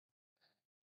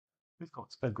We've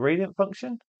got a gradient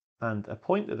function and a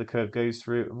point that the curve goes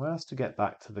through, and we're asked to get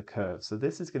back to the curve. So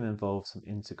this is going to involve some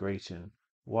integration.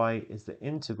 Y is the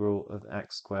integral of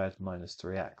x squared minus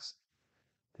 3x.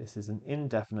 This is an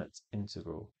indefinite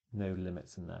integral, no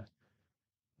limits in there.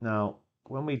 Now,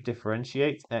 when we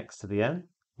differentiate x to the n,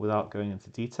 without going into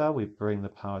detail, we bring the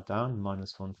power down,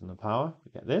 minus 1 from the power,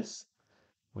 we get this.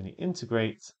 When you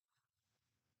integrate,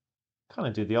 kind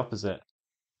of do the opposite.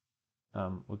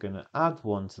 We're going to add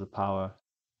 1 to the power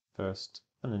first,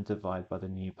 and then divide by the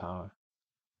new power.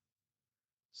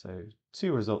 So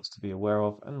 2 results to be aware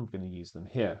of, and I'm going to use them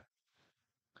here.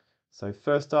 So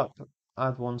first up,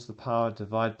 add 1 to the power,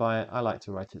 divide by it. I like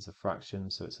to write it as a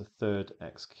fraction, so it's a third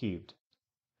x cubed.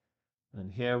 And then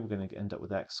here we're going to end up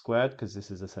with x squared, because this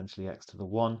is essentially x to the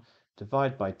 1,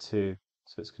 divide by 2,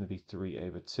 so it's going to be 3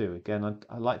 over 2. Again,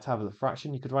 I like to have it as a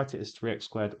fraction. You could write it as 3x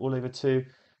squared all over 2.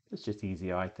 It's just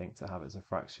easier, I think, to have it as a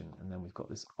fraction. And then we've got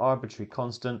this arbitrary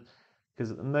constant, because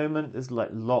at the moment there's like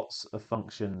lots of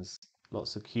functions,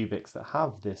 lots of cubics that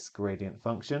have this gradient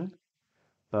function,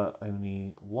 but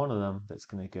only one of them that's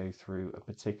going to go through a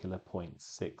particular point,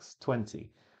 6,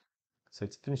 20. So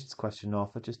to finish this question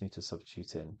off, I just need to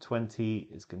substitute in. 20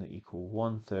 is going to equal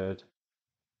 1/3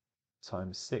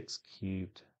 times 6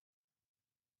 cubed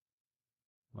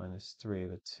minus 3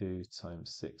 over 2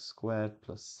 times 6 squared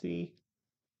plus c.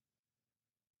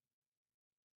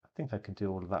 I think I can do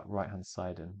all of that right hand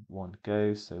side in one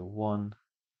go. So 1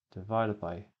 divided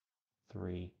by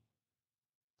 3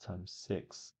 times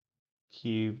 6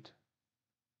 cubed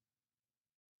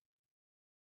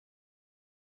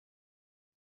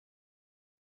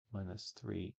minus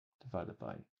 3 divided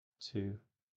by 2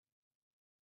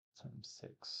 times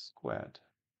 6 squared.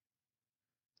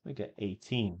 We get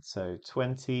 18. So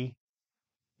 20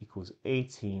 equals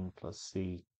 18 plus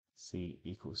c, c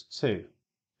equals 2.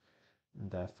 And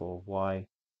therefore y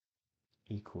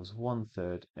equals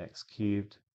 1/3 x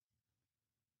cubed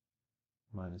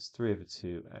minus 3 over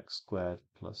 2 x squared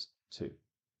plus 2.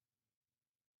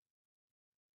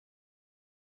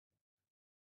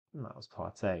 And that was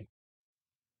part A.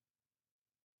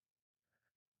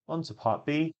 On to part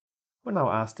B. We're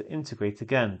now asked to integrate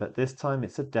again, but this time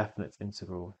it's a definite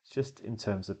integral, just in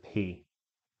terms of p.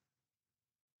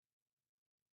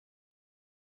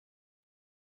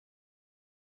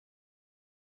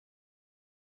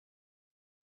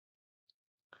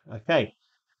 Okay,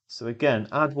 so again,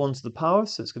 add 1 to the power,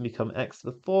 so it's going to become x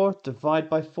to the 4, divide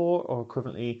by 4, or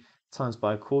equivalently times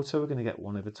by a quarter, we're going to get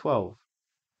 1 over 12.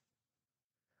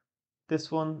 This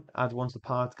one, add 1 to the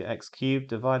power to get x cubed,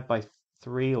 divide by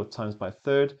 3 or times by a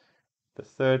third. The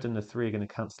third and the 3 are going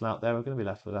to cancel out there, we're going to be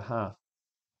left with a half.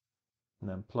 And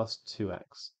then plus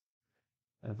 2x.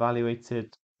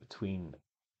 Evaluated between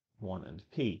 1 and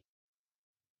p.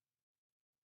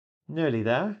 Nearly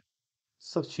there.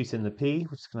 Substitute in the p,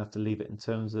 we're just going to have to leave it in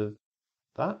terms of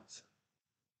that.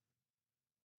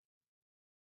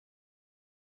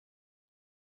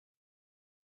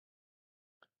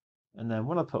 And then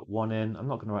when I put 1 in, I'm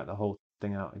not going to write the whole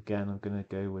thing out again. I'm going to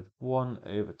go with 1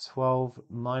 over 12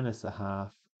 minus a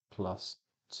half plus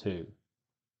 2.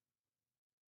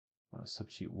 I'll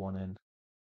substitute 1 in.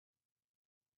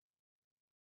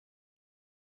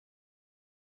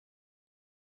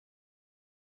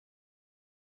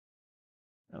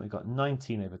 And we've got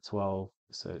 19 over 12,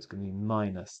 so it's going to be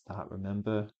minus that,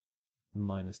 remember,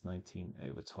 minus 19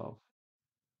 over 12.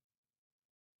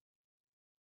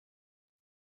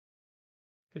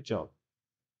 Good job.